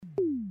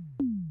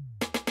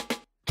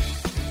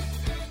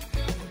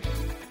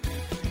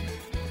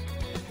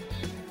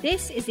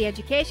This is the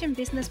Education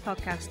Business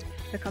Podcast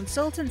for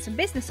consultants and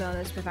business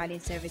owners providing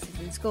services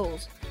in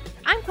schools.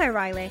 I'm Claire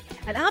Riley,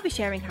 and I'll be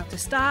sharing how to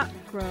start,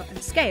 grow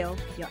and scale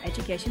your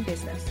education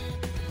business.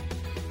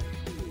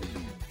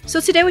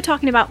 So today we're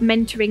talking about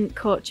mentoring,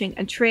 coaching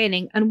and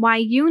training and why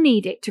you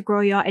need it to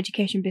grow your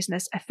education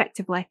business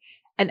effectively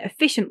and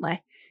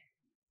efficiently.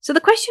 So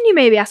the question you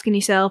may be asking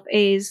yourself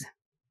is,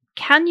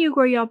 can you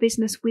grow your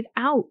business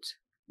without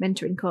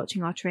mentoring,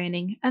 coaching or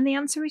training? And the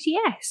answer is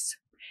yes.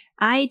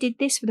 I did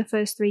this for the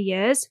first 3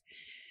 years.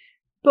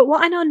 But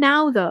what I know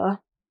now though,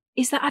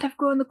 is that I'd have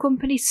grown the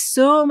company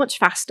so much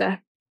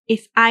faster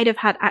if I'd have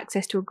had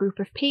access to a group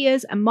of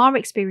peers and more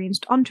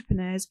experienced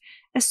entrepreneurs,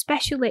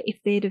 especially if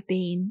they'd have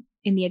been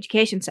in the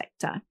education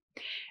sector.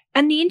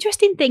 And the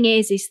interesting thing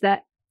is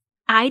that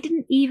I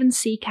didn't even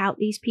seek out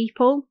these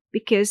people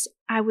because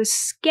I was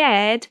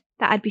scared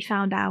that I'd be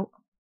found out.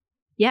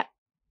 Yep.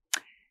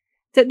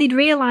 That they'd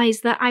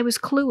realise that I was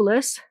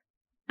clueless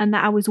and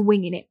that I was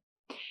winging it.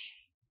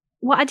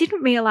 What I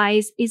didn't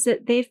realise is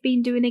that they've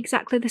been doing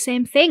exactly the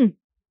same thing,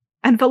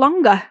 and for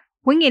longer,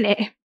 winging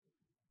it.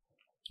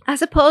 I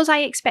suppose I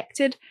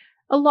expected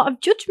a lot of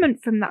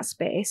judgment from that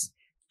space,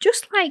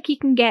 just like you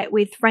can get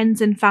with friends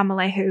and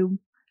family who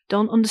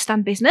don't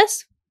understand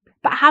business,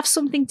 but have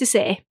something to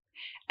say,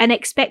 and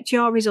expect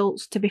your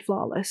results to be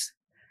flawless.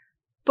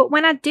 But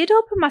when I did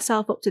open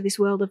myself up to this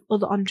world of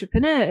other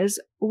entrepreneurs,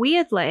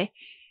 weirdly,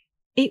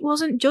 it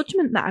wasn't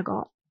judgment that I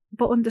got,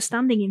 but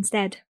understanding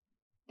instead.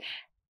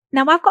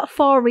 Now, I've got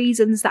 4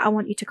 reasons that I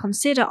want you to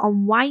consider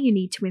on why you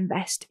need to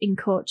invest in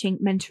coaching,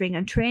 mentoring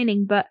and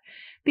training. But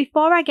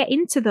before I get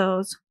into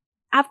those,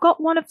 I've got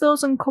one of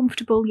those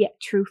uncomfortable yet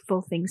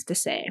truthful things to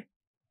say.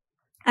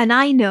 And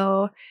I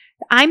know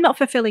that I'm not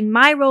fulfilling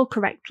my role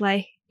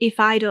correctly if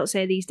I don't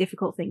say these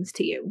difficult things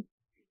to you.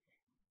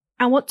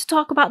 I want to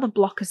talk about the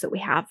blockers that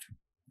we have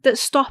that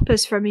stop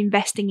us from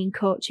investing in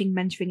coaching,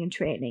 mentoring and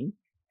training.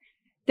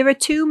 There are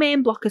 2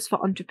 main blockers for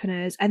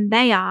entrepreneurs, and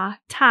they are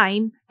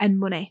time and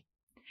money.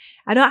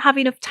 I don't have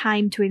enough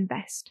time to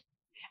invest.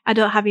 I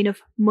don't have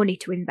enough money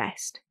to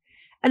invest.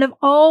 And of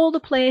all the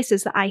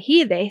places that I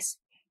hear this,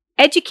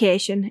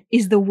 education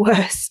is the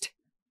worst.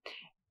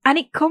 And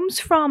it comes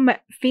from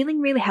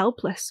feeling really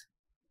helpless.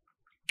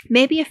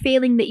 Maybe a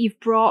feeling that you've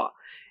brought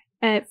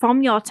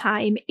from your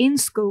time in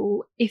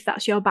school, if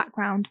that's your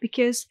background,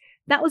 because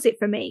that was it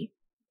for me.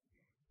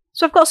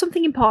 So I've got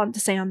something important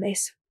to say on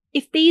this.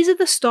 If these are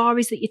the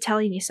stories that you're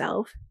telling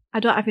yourself, I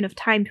don't have enough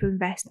time to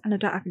invest and I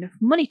don't have enough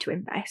money to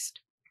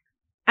invest,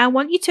 I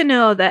want you to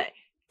know that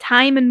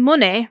time and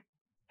money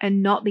are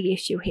not the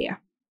issue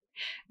here.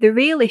 The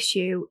real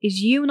issue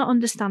is you not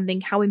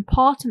understanding how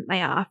important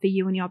they are for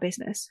you and your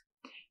business.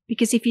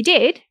 Because if you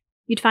did,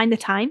 you'd find the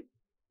time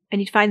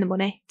and you'd find the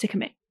money to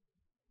commit.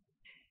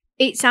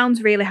 It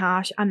sounds really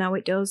harsh, I know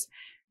it does.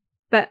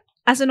 But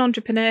as an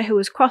entrepreneur who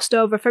has crossed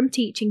over from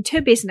teaching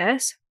to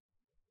business,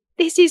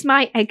 this is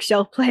my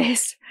eggshell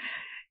place.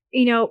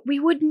 You know, we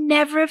would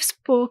never have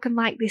spoken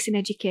like this in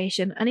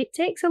education, and it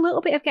takes a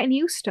little bit of getting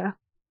used to.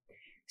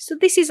 So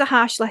this is a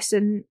harsh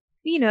lesson,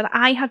 that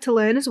I had to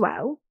learn as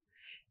well.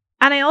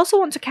 And I also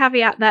want to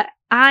caveat that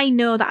I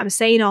know that I'm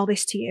saying all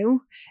this to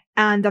you,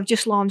 and I've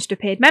just launched a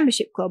paid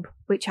membership club,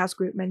 which has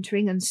group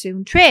mentoring and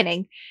soon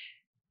training.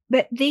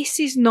 But this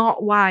is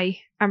not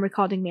why I'm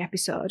recording the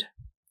episode.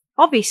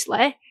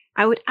 Obviously,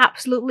 I would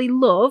absolutely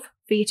love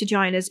for you to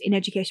join us in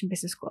Education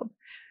Business Club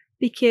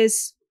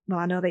because,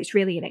 I know that it's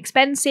really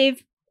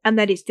inexpensive and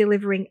that it's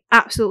delivering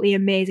absolutely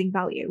amazing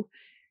value.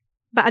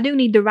 But I do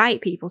need the right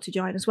people to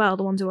join as well,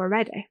 the ones who are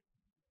ready.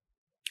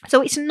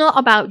 So it's not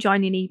about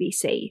joining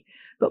EBC,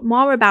 but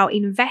more about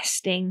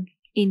investing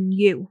in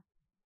you.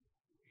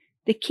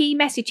 The key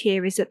message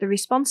here is that the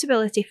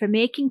responsibility for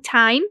making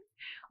time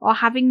or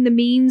having the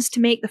means to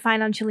make the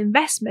financial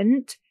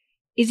investment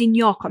is in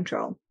your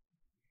control.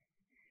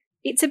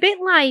 It's a bit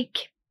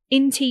like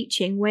in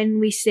teaching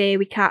when we say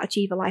we can't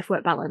achieve a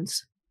life-work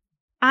balance.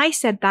 I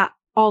said that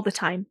all the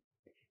time.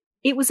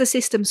 It was the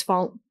system's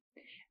fault.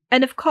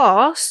 And of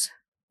course,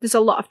 there's a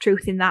lot of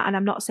truth in that, and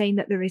I'm not saying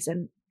that there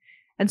isn't,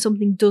 and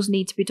something does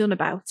need to be done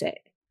about it.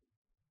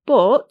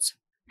 But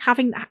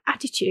having that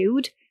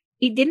attitude,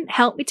 it didn't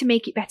help me to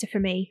make it better for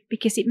me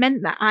because it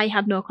meant that I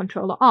had no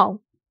control at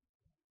all.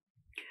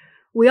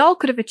 We all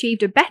could have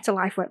achieved a better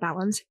life-work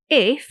balance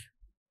if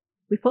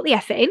we put the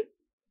effort in,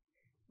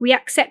 we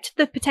accepted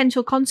the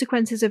potential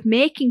consequences of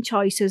making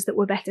choices that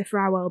were better for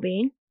our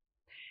well-being,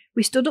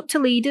 we stood up to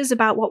leaders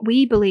about what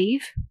we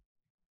believe,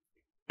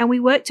 and we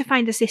worked to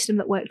find a system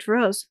that worked for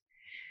us.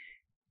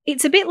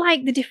 It's a bit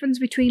like the difference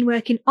between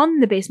working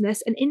on the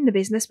business and in the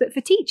business, but for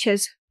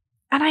teachers.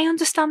 And I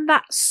understand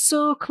that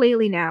so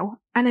clearly now,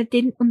 and I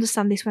didn't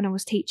understand this when I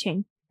was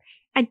teaching.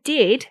 I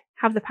did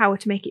have the power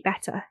to make it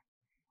better.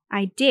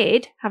 I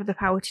did have the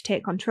power to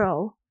take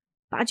control,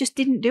 but I just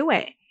didn't do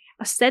it.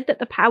 I said that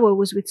the power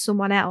was with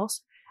someone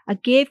else. I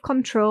gave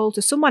control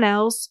to someone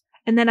else,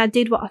 and then I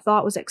did what I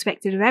thought was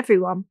expected of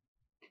everyone.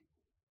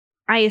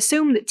 I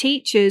assumed that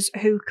teachers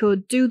who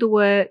could do the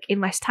work in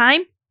less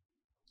time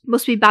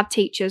Must be bad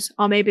teachers,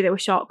 or maybe they were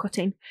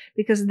shortcutting,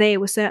 because they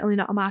were certainly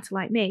not a martyr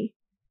like me.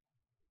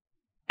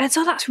 And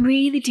so that's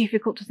really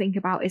difficult to think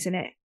about, isn't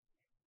it?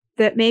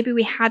 That maybe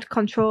we had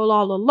control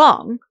all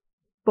along,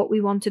 but we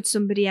wanted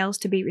somebody else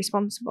to be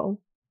responsible.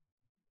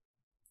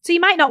 So you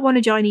might not want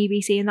to join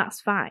EBC, and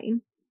that's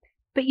fine,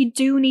 but you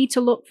do need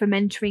to look for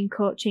mentoring,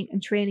 coaching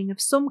and training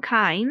of some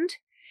kind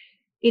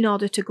in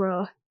order to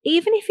grow,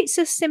 even if it's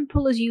as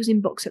simple as using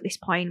books at this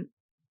point.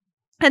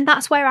 And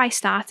that's where I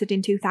started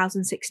in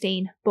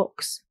 2016,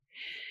 books.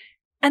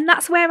 And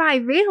that's where I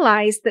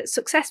realised that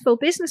successful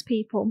business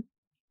people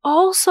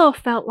also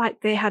felt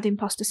like they had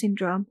imposter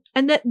syndrome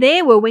and that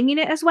they were winging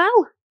it as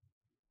well.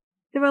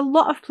 There are a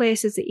lot of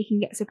places that you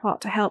can get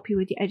support to help you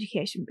with your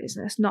education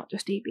business, not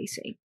just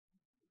EBC.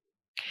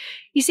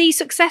 You see,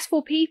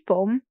 successful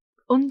people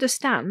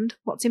understand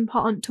what's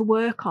important to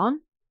work on,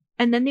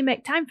 and then they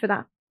make time for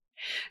that.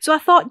 So I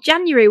thought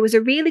January was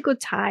a really good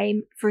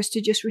time for us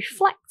to just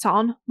reflect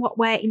on what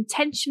we're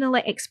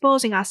intentionally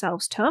exposing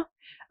ourselves to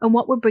and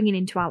what we're bringing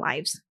into our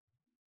lives.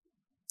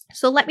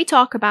 So let me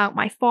talk about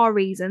my 4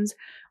 reasons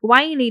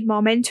why you need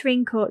more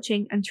mentoring,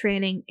 coaching and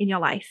training in your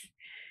life.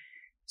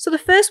 So the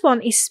first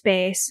one is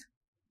space.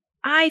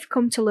 I've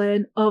come to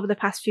learn over the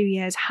past few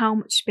years how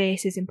much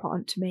space is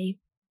important to me.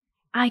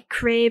 I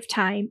crave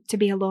time to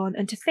be alone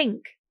and to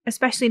think,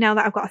 especially now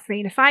that I've got a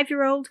 3 and a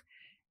 5-year-old.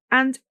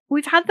 And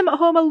we've had them at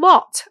home a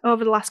lot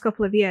over the last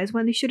couple of years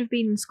when they should have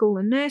been in school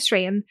and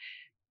nursery. And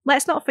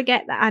let's not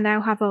forget that I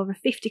now have over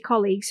 50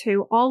 colleagues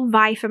who all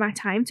vie for my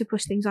time to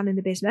push things on in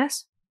the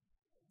business,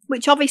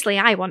 which obviously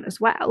I want as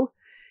well.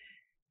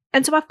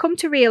 And so I've come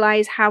to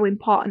realise how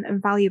important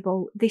and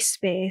valuable this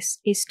space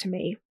is to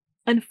me.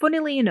 And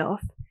funnily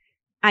enough,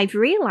 I've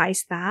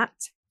realised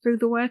that through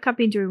the work I've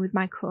been doing with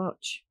my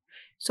coach.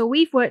 So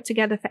we've worked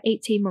together for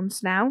 18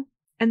 months now,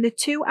 and the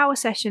 2-hour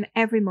session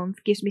every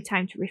month gives me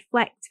time to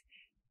reflect,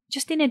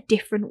 just in a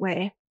different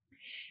way.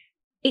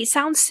 It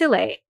sounds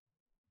silly,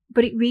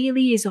 but it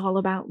really is all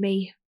about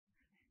me.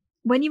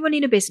 When you're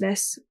running a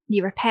business,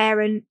 you're a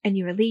parent and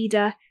you're a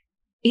leader,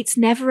 it's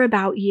never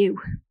about you.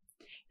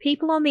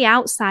 People on the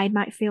outside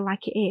might feel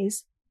like it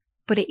is,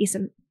 but it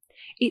isn't.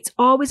 It's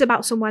always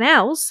about someone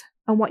else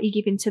and what you're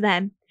giving to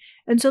them.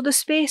 And so the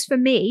space for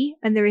me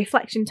and the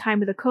reflection time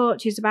with the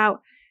coach is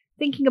about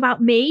thinking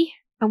about me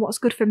and what's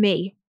good for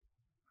me.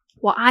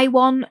 What I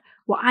want,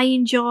 what I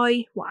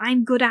enjoy, what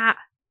I'm good at,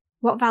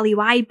 what value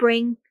I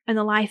bring, and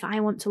the life I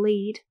want to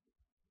lead.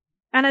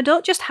 And I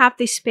don't just have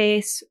this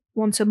space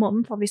once a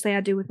month, obviously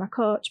I do with my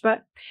coach,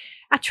 but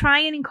I try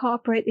and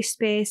incorporate this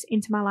space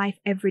into my life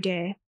every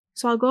day.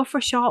 So I'll go for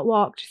a short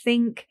walk to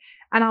think,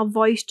 and I'll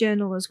voice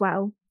journal as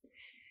well.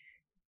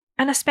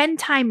 And I spend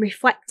time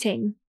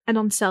reflecting and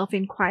on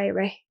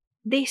self-inquiry.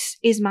 This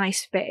is my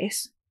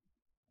space.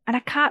 And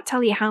I can't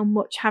tell you how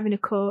much having a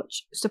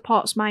coach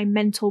supports my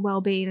mental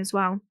well-being as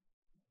well.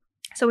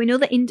 So in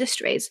other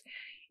industries,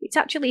 it's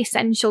actually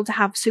essential to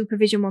have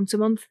supervision once a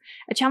month,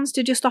 a chance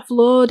to just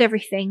offload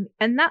everything,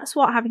 and that's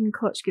what having a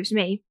coach gives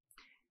me.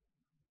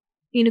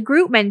 In a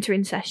group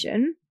mentoring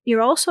session,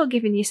 you're also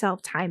giving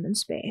yourself time and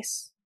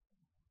space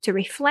to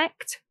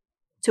reflect,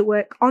 to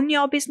work on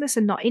your business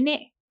and not in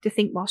it, to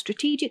think more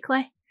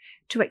strategically,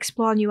 to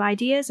explore new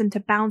ideas and to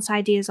bounce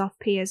ideas off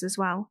peers as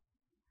well.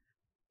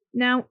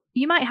 Now,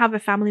 you might have a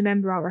family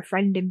member or a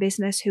friend in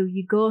business who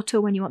you go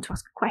to when you want to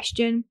ask a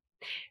question.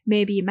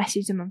 Maybe you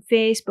message them on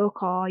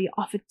Facebook or you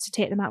offer to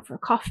take them out for a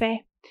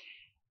coffee.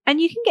 And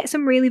you can get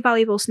some really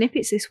valuable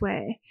snippets this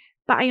way,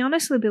 but I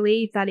honestly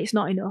believe that it's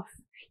not enough.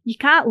 You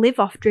can't live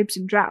off dribs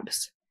and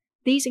drabs.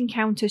 These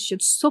encounters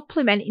should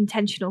supplement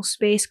intentional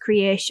space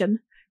creation,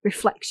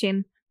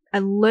 reflection,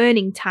 and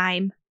learning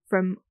time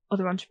from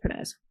other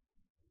entrepreneurs.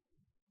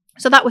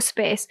 So that was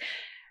space.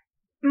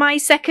 My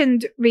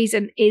second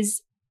reason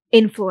is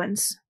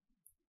influence.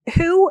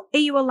 Who are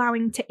you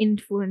allowing to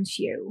influence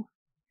you?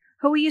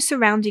 Who are you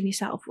surrounding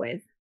yourself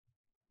with?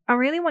 I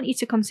really want you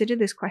to consider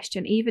this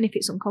question, even if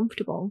it's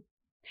uncomfortable.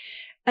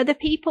 Are the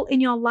people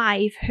in your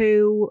life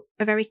who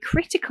are very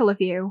critical of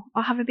you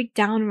or have a big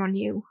downer on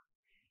you?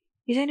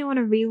 Is anyone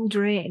a real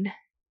drain?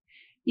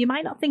 You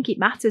might not think it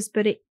matters,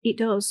 but it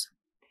does.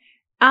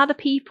 Are the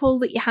people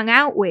that you hang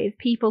out with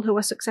people who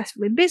are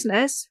successful in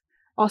business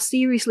or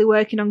seriously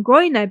working on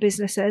growing their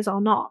businesses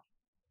or not?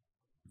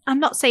 I'm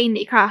not saying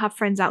that you can't have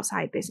friends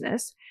outside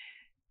business,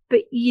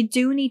 but you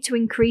do need to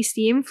increase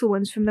the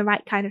influence from the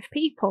right kind of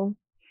people.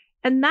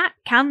 And that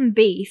can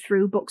be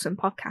through books and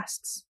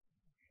podcasts.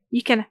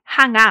 You can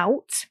hang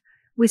out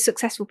with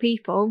successful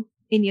people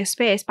in your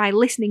space by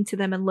listening to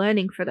them and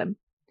learning from them.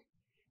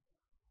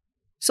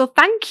 So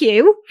thank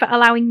you for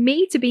allowing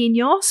me to be in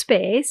your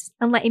space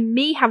and letting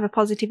me have a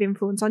positive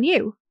influence on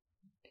you.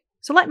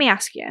 So let me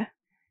ask you,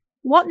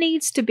 what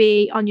needs to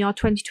be on your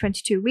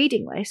 2022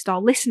 reading list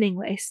or listening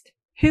list?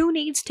 Who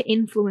needs to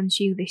influence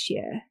you this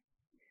year?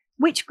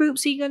 Which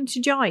groups are you going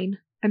to join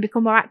and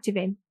become more active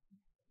in?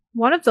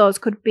 One of those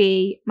could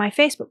be my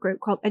Facebook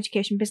group called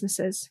Education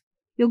Businesses.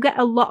 You'll get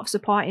a lot of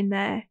support in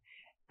there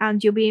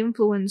and you'll be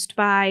influenced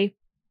by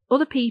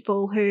other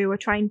people who are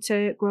trying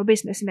to grow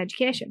business in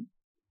education.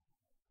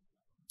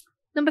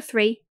 Number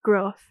 3,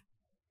 growth.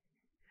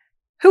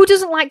 Who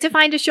doesn't like to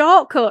find a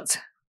shortcut?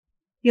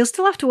 You'll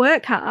still have to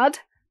work hard,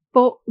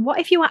 but what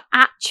if you are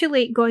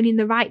actually going in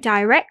the right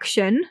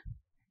direction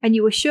and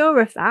you were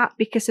sure of that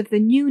because of the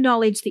new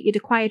knowledge that you'd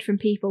acquired from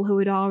people who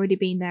had already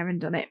been there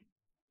and done it?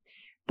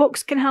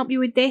 Books can help you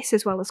with this,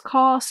 as well as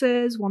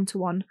courses,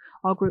 one-to-one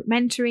or group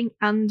mentoring,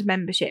 and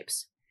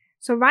memberships.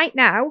 So right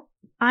now,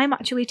 I'm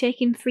actually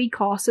taking 3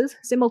 courses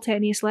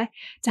simultaneously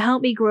to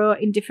help me grow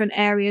in different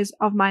areas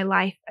of my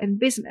life and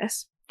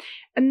business.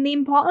 And the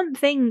important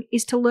thing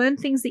is to learn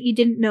things that you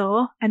didn't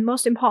know, and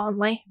most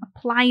importantly,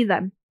 apply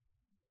them.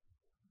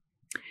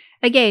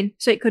 Again,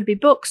 so it could be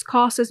books,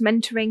 courses,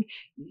 mentoring.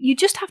 You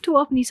just have to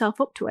open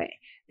yourself up to it.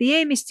 The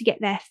aim is to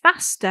get there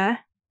faster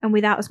and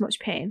without as much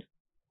pain.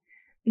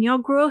 And your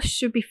growth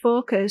should be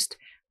focused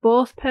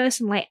both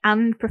personally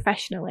and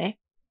professionally.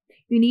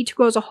 You need to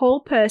grow as a whole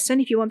person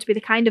if you want to be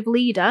the kind of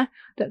leader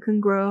that can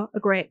grow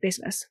a great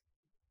business.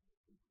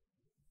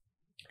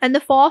 And the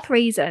 4th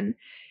reason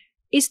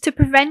is to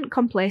prevent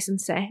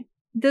complacency.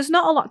 There's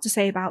not a lot to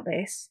say about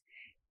this.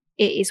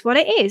 It is what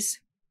it is.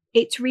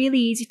 It's really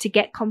easy to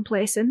get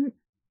complacent.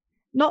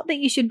 Not that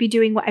you should be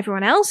doing what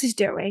everyone else is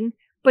doing,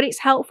 but it's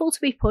helpful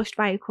to be pushed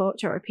by a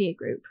coach or a peer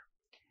group.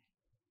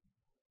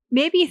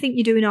 Maybe you think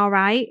you're doing all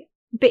right,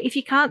 but if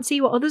you can't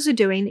see what others are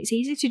doing, it's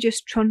easy to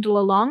just trundle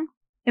along,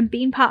 and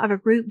being part of a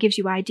group gives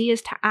you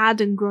ideas to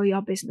add and grow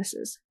your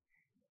businesses.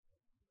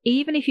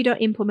 Even if you don't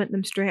implement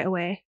them straight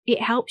away,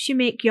 it helps you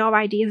make your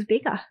ideas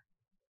bigger.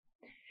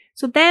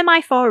 So they're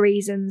my 4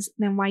 reasons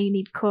then why you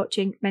need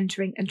coaching,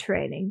 mentoring, and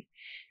training.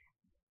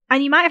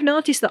 And you might have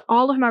noticed that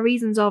all of my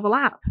reasons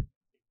overlap.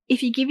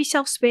 If you give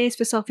yourself space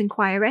for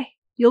self-inquiry,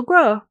 you'll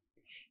grow.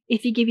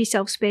 If you give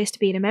yourself space to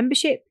be in a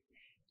membership,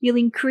 you'll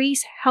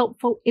increase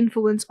helpful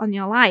influence on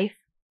your life.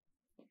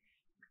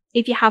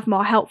 If you have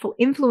more helpful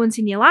influence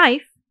in your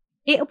life,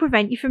 it'll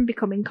prevent you from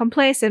becoming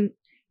complacent.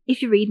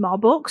 If you read more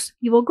books,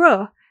 you will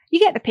grow. You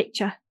get the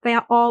picture. They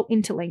are all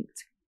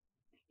interlinked.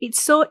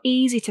 It's so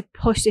easy to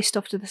push this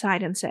stuff to the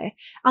side and say,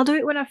 I'll do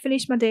it when I've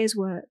finished my day's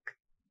work.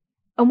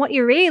 And what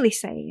you're really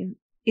saying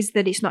is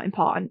that it's not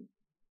important.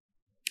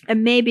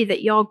 And maybe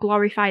that your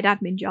glorified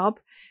admin job,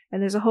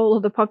 and there's a whole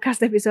other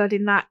podcast episode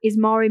in that, is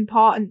more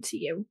important to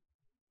you.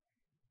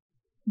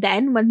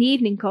 Then, when the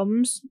evening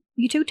comes,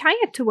 you're too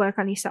tired to work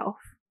on yourself.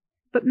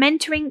 But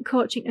mentoring,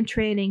 coaching, and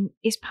training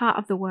is part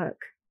of the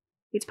work.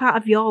 It's part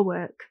of your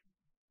work.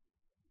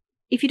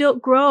 If you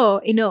don't grow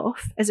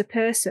enough as a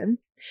person,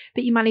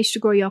 but you manage to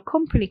grow your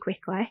company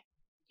quickly,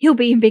 you'll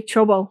be in big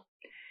trouble.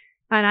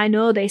 And I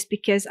know this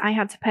because I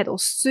had to pedal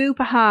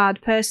super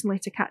hard personally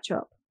to catch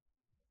up.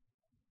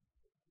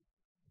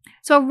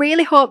 So I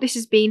really hope this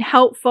has been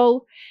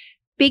helpful.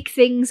 Big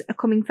things are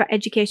coming for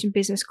Education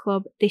Business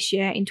Club this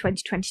year in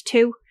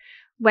 2022.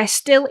 We're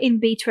still in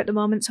beta at the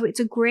moment, so it's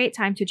a great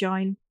time to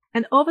join.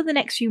 And over the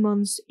next few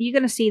months, you're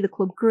going to see the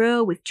club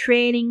grow with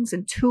trainings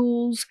and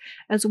tools,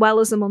 as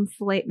well as the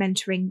monthly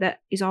mentoring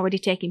that is already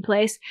taking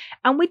place.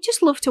 And we'd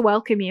just love to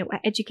welcome you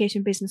at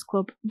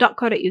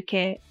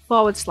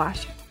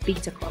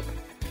educationbusinessclub.co.uk/beta club.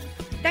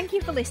 Thank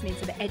you for listening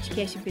to the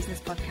Education Business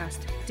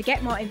Podcast. To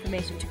get more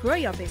information to grow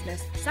your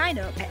business, sign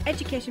up at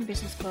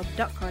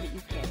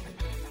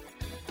educationbusinessclub.co.uk.